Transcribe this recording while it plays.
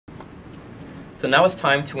So now it's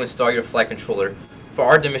time to install your flight controller. For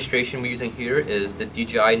our demonstration, we're using here is the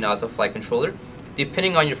DJI NASA flight controller.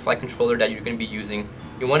 Depending on your flight controller that you're going to be using,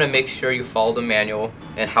 you want to make sure you follow the manual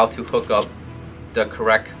and how to hook up the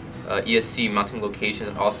correct ESC mounting location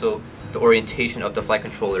and also the orientation of the flight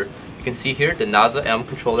controller. You can see here the NASA M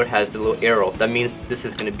controller has the little arrow. That means this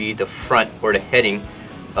is going to be the front or the heading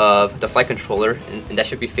of the flight controller, and that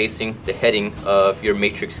should be facing the heading of your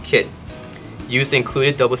Matrix kit. Use the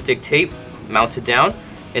included double stick tape, mount it down,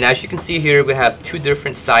 and as you can see here we have two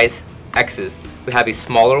different size X's. We have a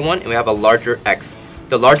smaller one and we have a larger X.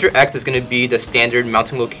 The larger X is going to be the standard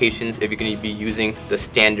mounting locations if you're going to be using the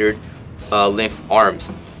standard length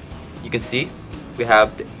arms. You can see we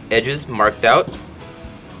have the edges marked out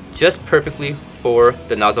just perfectly for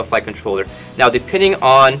the NASA flight controller. Now depending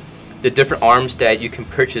on the different arms that you can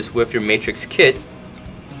purchase with your Matrix kit,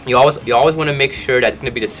 you always want to make sure that it's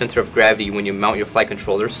going to be the center of gravity when you mount your flight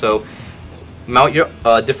controller. So mount your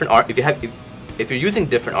different arm. If you're using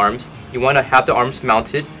different arms, you want to have the arms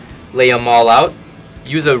mounted, lay them all out,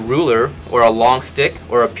 use a ruler or a long stick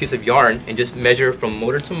or a piece of yarn and just measure from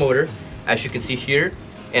motor to motor, as you can see here,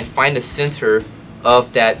 and find the center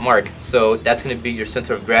of that mark. So that's going to be your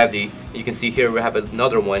center of gravity. You can see here we have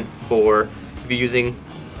another one for if you're using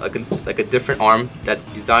like a different arm that's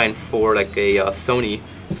designed for like a Sony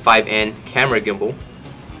 5N camera gimbal.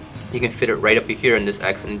 You can fit it right up here in this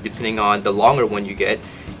X, and depending on the longer one you get,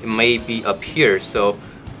 it may be up here. So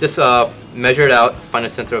just measure it out, find the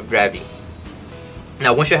center of gravity.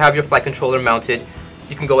 Now once you have your flight controller mounted,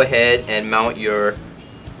 you can go ahead and mount your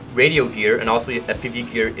radio gear and also your FPV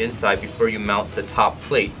gear inside before you mount the top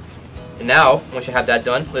plate. And now once you have that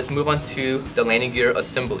done, let's move on to the landing gear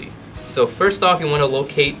assembly. So first off, you want to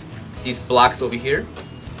locate these blocks over here.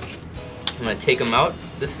 I'm going to take them out.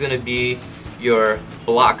 This is going to be your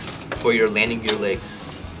blocks for your landing gear legs.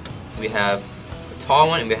 We have a tall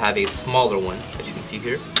one and we have a smaller one, as you can see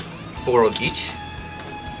here, 4 of each.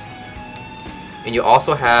 And you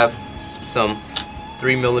also have some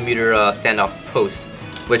 3mm standoff posts,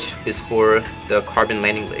 which is for the carbon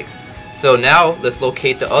landing legs. So now let's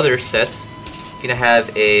locate the other sets. You're gonna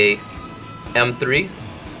have a M3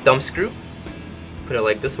 thumb screw. Put it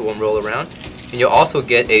like this, it won't roll around. And you'll also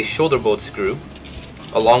get a shoulder bolt screw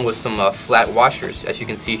along with some flat washers, as you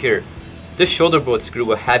can see here. This shoulder bolt screw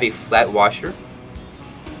will have a flat washer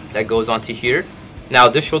that goes onto here. Now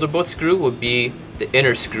this shoulder bolt screw will be the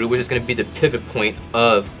inner screw, which is going to be the pivot point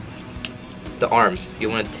of the arms. You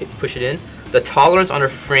want to push it in. The tolerance on the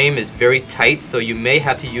frame is very tight, so you may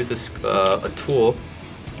have to use a tool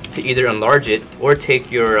to either enlarge it or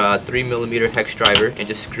take your 3mm hex driver and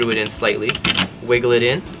just screw it in slightly, wiggle it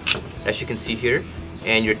in, as you can see here.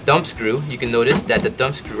 And your thumb screw, you can notice that the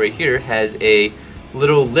thumb screw right here has a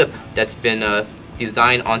little lip that's been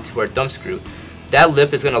designed onto our thumb screw. That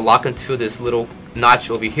lip is going to lock into this little notch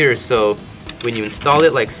over here, so when you install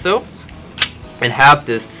it like so and have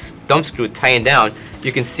this thumb screw tying down,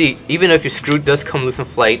 you can see even if your screw does come loose in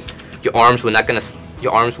flight, your arms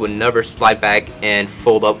will never slide back and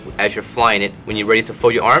fold up as you're flying it. When you're ready to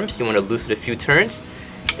fold your arms, you want to loosen a few turns,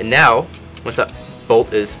 and now once that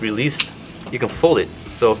bolt is released, you can fold it.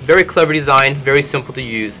 So very clever design, very simple to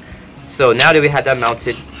use. So now that we have that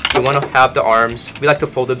mounted, we want to have the arms. We like to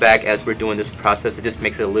fold it back as we're doing this process. It just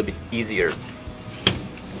makes it a little bit easier.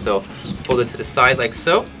 So fold it to the side like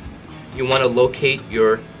so. You want to locate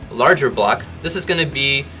your larger block. This is going to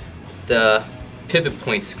be the pivot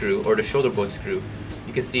point screw or the shoulder bolt screw.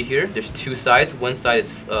 You can see here there's two sides. One side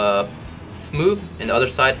is smooth and the other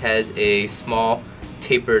side has a small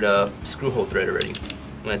tapered screw hole thread already.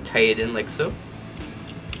 I'm going to tie it in like so.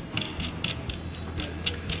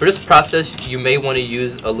 For this process, you may want to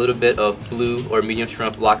use a little bit of blue or medium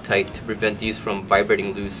strength Loctite to prevent these from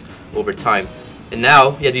vibrating loose over time. And now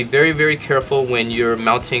you have to be very, very careful when you're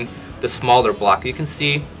mounting the smaller block. You can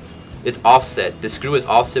see it's offset. The screw is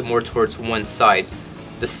offset more towards one side.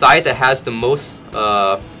 The side that has the most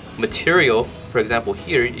material, for example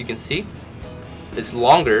here, you can see it's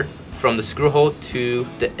longer from the screw hole to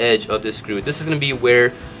the edge of the screw. This is going to be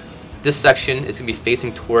where this section is going to be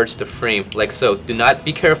facing towards the frame, like so. Do not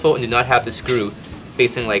be careful and do not have the screw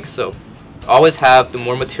facing like so. Always have the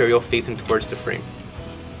more material facing towards the frame.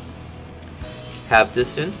 Have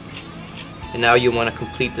this in, and now you want to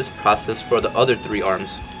complete this process for the other 3 arms.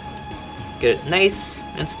 Get it nice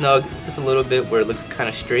and snug, just a little bit where it looks kind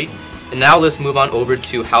of straight. And now let's move on over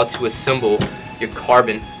to how to assemble your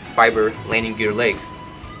carbon fiber landing gear legs.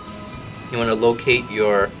 You want to locate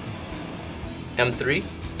your M3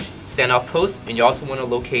 standoff post, and you also want to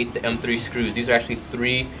locate the M3 screws. These are actually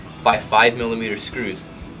 3 by 5mm screws.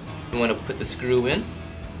 You want to put the screw in,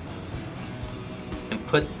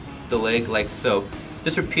 put the leg like so.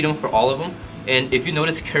 Just repeat them for all of them. And if you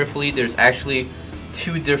notice carefully, there's actually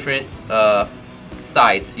two different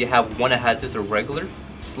sides. You have one that has just a regular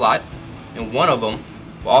slot, and one of them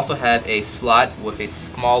will also have a slot with a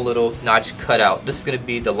small little notch cut out. This is going to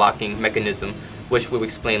be the locking mechanism, which we'll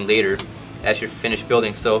explain later as you're finished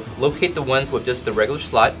building. So locate the ones with just the regular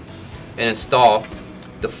slot and install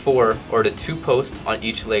the 4 or the 2 posts on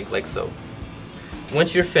each leg like so.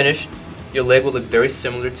 Once you're finished, your leg will look very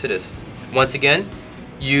similar to this. Once again,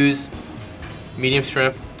 use medium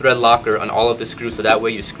strength thread locker on all of the screws, so that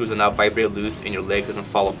way your screws will not vibrate loose and your legs doesn't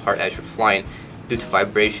fall apart as you're flying due to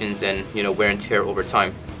vibrations and wear and tear over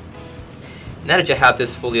time. Now that you have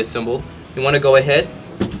this fully assembled, you want to go ahead,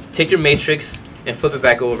 take your matrix and flip it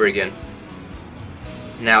back over again.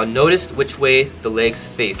 Now notice which way the legs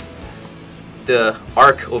face. The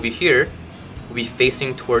arc over here will be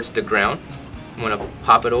facing towards the ground. You want to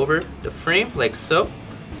pop it over the frame like so.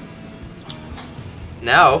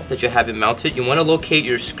 Now that you have it mounted, you want to locate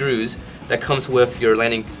your screws that comes with your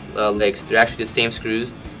landing legs. They're actually the same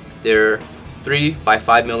screws. They're 3 by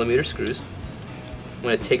 5 millimeter screws. You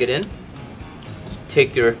want to take it in,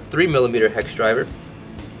 take your 3 millimeter hex driver,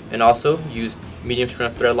 and also use medium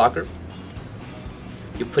strength thread locker.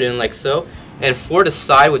 You put it in like so. And for the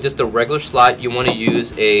side with just a regular slot, you want to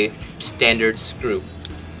use a standard screw.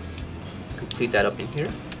 Complete that up in here.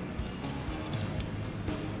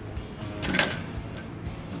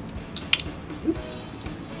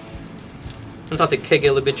 Sometimes it can get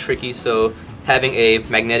a little bit tricky, so having a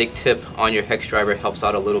magnetic tip on your hex driver helps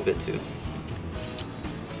out a little bit too.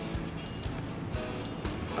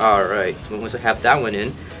 Alright, so once we have that one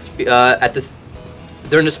in,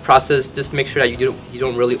 during this process, just make sure that you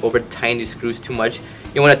don't really over tighten these screws too much.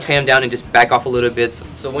 You want to tighten them down and just back off a little bit.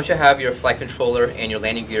 So once you have your flight controller and your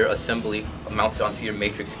landing gear assembly mounted onto your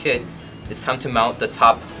Matrix kit, it's time to mount the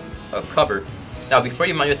top cover. Now before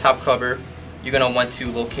you mount your top cover, you're going to want to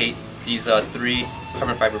locate these 3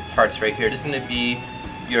 carbon fiber parts right here. This is going to be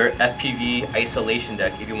your FPV isolation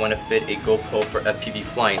deck if you want to fit a GoPro for FPV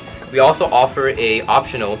flying. We also offer a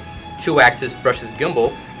optional 2-axis brushless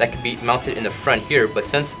gimbal that can be mounted in the front here, but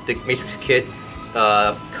since the Matrix kit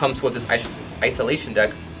comes with this isolation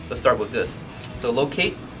deck, let's start with this. So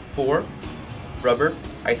locate 4 rubber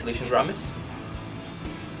isolation grommets.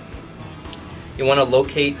 You want to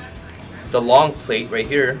locate the long plate right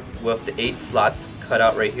here with the 8 slots cut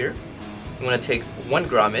out right here. You want to take 1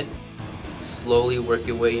 grommet, slowly work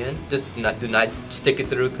your way in. Just do not stick it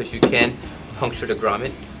through because you can puncture the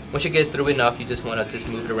grommet. Once you get through enough, you just want to just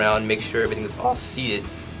move it around, make sure everything is all seated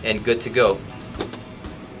and good to go.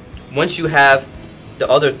 Once you have the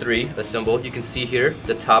other 3 assembled, you can see here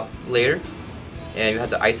the top layer, and you have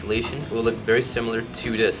the isolation. It will look very similar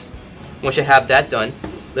to this. Once you have that done,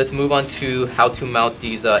 let's move on to how to mount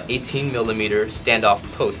these 18 millimeter standoff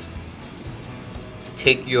posts.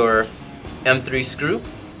 Take your M3 screw.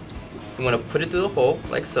 You want to put it through the hole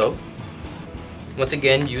like so. Once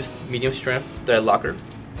again, use medium strength thread locker.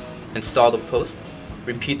 Install the post.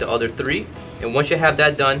 Repeat the other 3. And once you have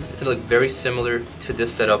that done, it's going to look very similar to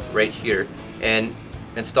this setup right here. And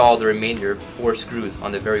install the remainder 4 screws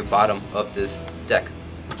on the very bottom of this deck.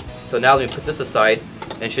 So now let me put this aside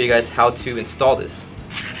and show you guys how to install this.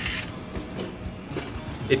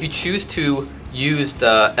 If you choose to use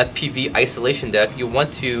the FPV isolation deck, you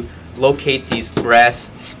want to locate these brass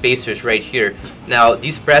spacers right here. Now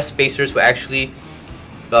these brass spacers will actually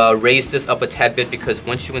raise this up a tad bit, because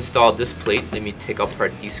once you install this plate, let me take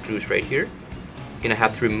apart these screws right here. You're gonna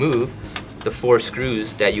have to remove the 4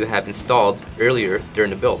 screws that you have installed earlier during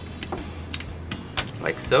the build,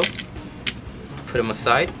 like so. Put them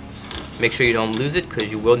aside. Make sure you don't lose it, because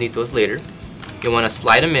you will need those later. You want to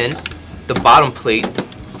slide them in. The bottom plate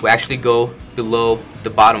will actually go below the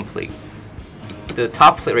bottom plate. The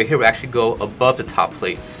top plate right here will actually go above the top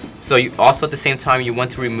plate. So you also at the same time you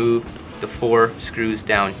want to remove the 4 screws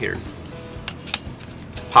down here.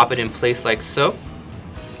 Pop it in place like so.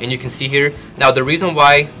 And you can see here, now the reason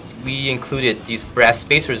why we included these brass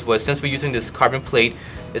spacers was since we're using this carbon plate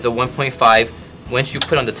is a 1.5. Once you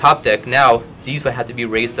put on the top deck, now these will have to be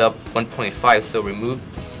raised up 1.5. So remove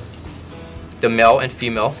the male and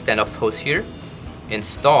female stand-up posts here.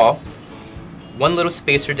 Install 1 little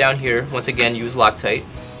spacer down here. Once again, use Loctite,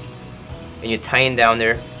 and you tighten down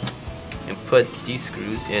there and put these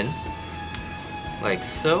screws in like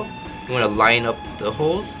so. You want to line up the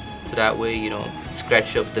holes so that way you don't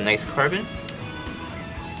scratch up the nice carbon.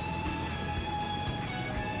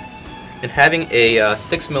 And having a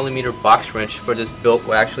 6mm box wrench for this build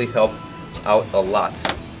will actually help out a lot.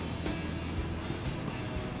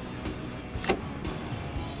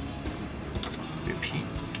 Repeat.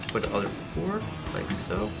 for the other four, like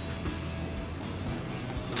so.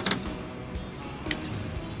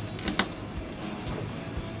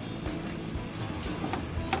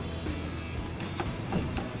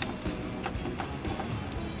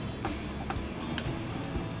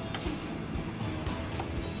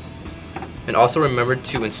 And also remember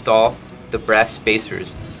to install the brass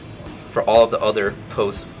spacers for all of the other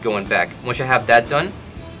posts going back. Once you have that done,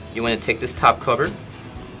 you want to take this top cover,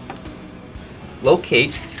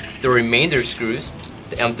 locate the remainder screws,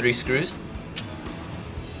 the M3 screws,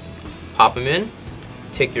 pop them in,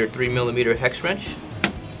 take your 3mm hex wrench,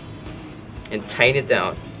 and tighten it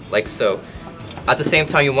down like so. At the same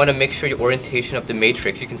time, you want to make sure your orientation of the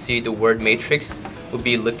matrix, you can see the word matrix will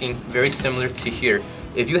be looking very similar to here.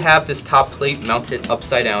 If you have this top plate mounted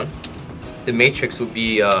upside down, the matrix will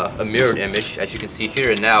be a mirrored image, as you can see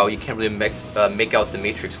here, and now you can't really make out the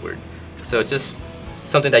matrix word. So just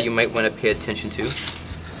something that you might want to pay attention to.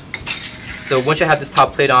 So once you have this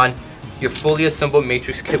top plate on, your fully assembled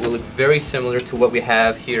matrix kit will look very similar to what we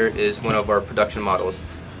have here is one of our production models.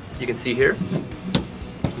 You can see here,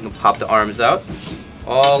 you can pop the arms out,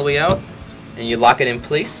 all the way out, and you lock it in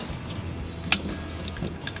place.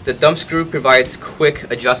 The thumb screw provides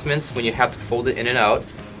quick adjustments when you have to fold it in and out,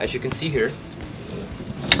 as you can see here.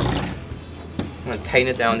 I'm going to tighten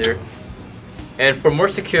it down there. And for more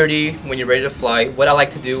security when you're ready to fly, what I like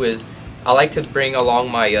to do is I like to bring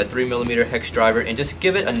along my 3mm hex driver and just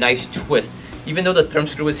give it a nice twist. Even though the thumb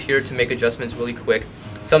screw is here to make adjustments really quick,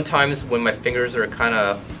 sometimes when my fingers are kind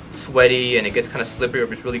of sweaty and it gets kind of slippery or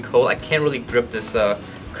if it's really cold, I can't really grip this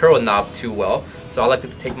curl knob too well. So I like to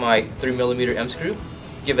take my 3mm M screw,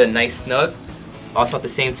 give it a nice snug. Also at the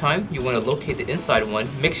same time, you want to locate the inside one.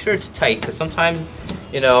 Make sure it's tight, because sometimes,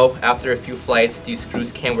 you know, after a few flights, these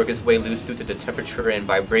screws can work its way loose due to the temperature and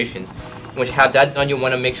vibrations. Once you have that done, you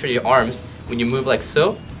want to make sure your arms, when you move like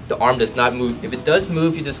so, the arm does not move. If it does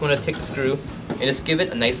move, you just want to take the screw and just give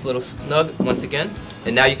it a nice little snug once again.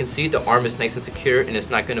 And now you can see the arm is nice and secure and it's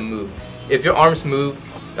not going to move. If your arms move,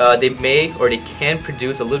 they may or they can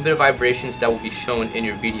produce a little bit of vibrations that will be shown in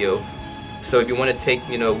your video. So if you want to take,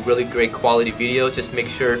 you know, really great quality video, just make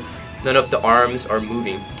sure none of the arms are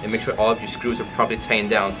moving and make sure all of your screws are properly tightened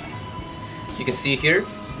down. You can see here,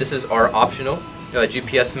 this is our optional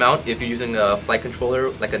GPS mount. If you're using a flight controller,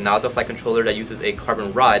 like a NASA flight controller that uses a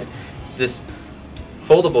carbon rod, this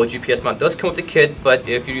foldable GPS mount does come with the kit, but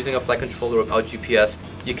if you're using a flight controller without GPS,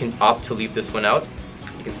 you can opt to leave this one out.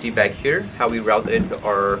 You can see back here how we routed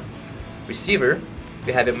our receiver.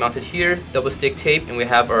 We have it mounted here, double stick tape, and we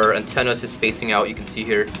have our antennas just facing out, you can see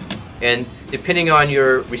here. And depending on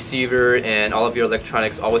your receiver and all of your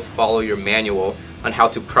electronics, always follow your manual on how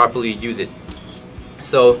to properly use it.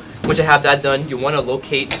 So once you have that done, you want to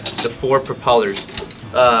locate the 4 propellers.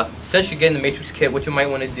 Since you're getting the matrix kit, what you might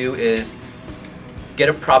want to do is get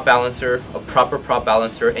a prop balancer, a proper prop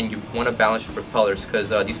balancer, and you want to balance your propellers, because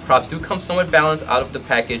these props do come somewhat balanced out of the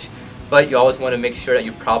package. But you always want to make sure that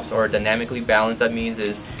your props are dynamically balanced. That means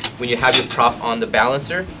is when you have your prop on the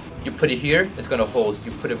balancer, you put it here, it's going to hold.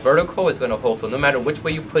 You put it vertical, it's going to hold. So no matter which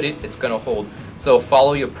way you put it, it's going to hold. So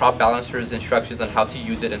follow your prop balancer's instructions on how to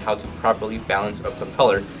use it and how to properly balance a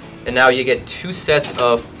propeller. And now you get 2 sets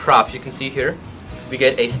of props. You can see here, we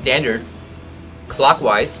get a standard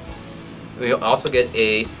clockwise. We also get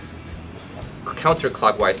a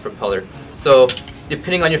counterclockwise propeller. So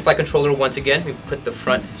depending on your flight controller, once again, we put the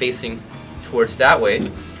front facing towards that way.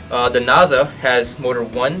 The NASA has motor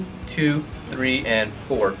 1, 2, 3, and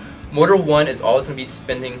 4. Motor 1 is always going to be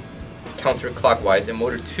spinning counterclockwise, and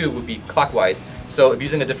motor 2 would be clockwise. So if you're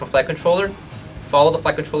using a different flight controller, follow the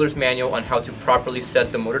flight controller's manual on how to properly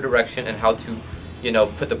set the motor direction and how to, you know,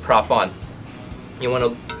 put the prop on. You want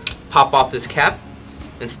to pop off this cap,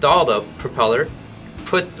 install the propeller,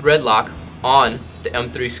 put thread lock on the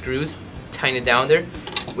M3 screws, tighten it down there.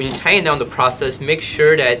 When you tighten down the process, make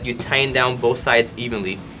sure that you tighten down both sides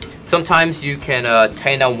evenly. Sometimes you can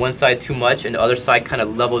tighten down one side too much and the other side kind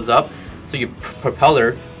of levels up, so your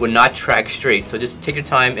propeller will not track straight. So just take your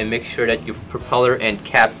time and make sure that your propeller and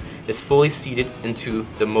cap is fully seated into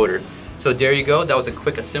the motor. So there you go, that was a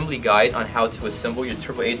quick assembly guide on how to assemble your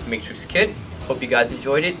Turbo Ace Matrix kit. Hope you guys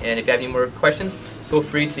enjoyed it, and if you have any more questions, feel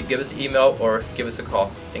free to give us an email or give us a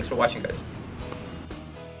call. Thanks for watching, guys.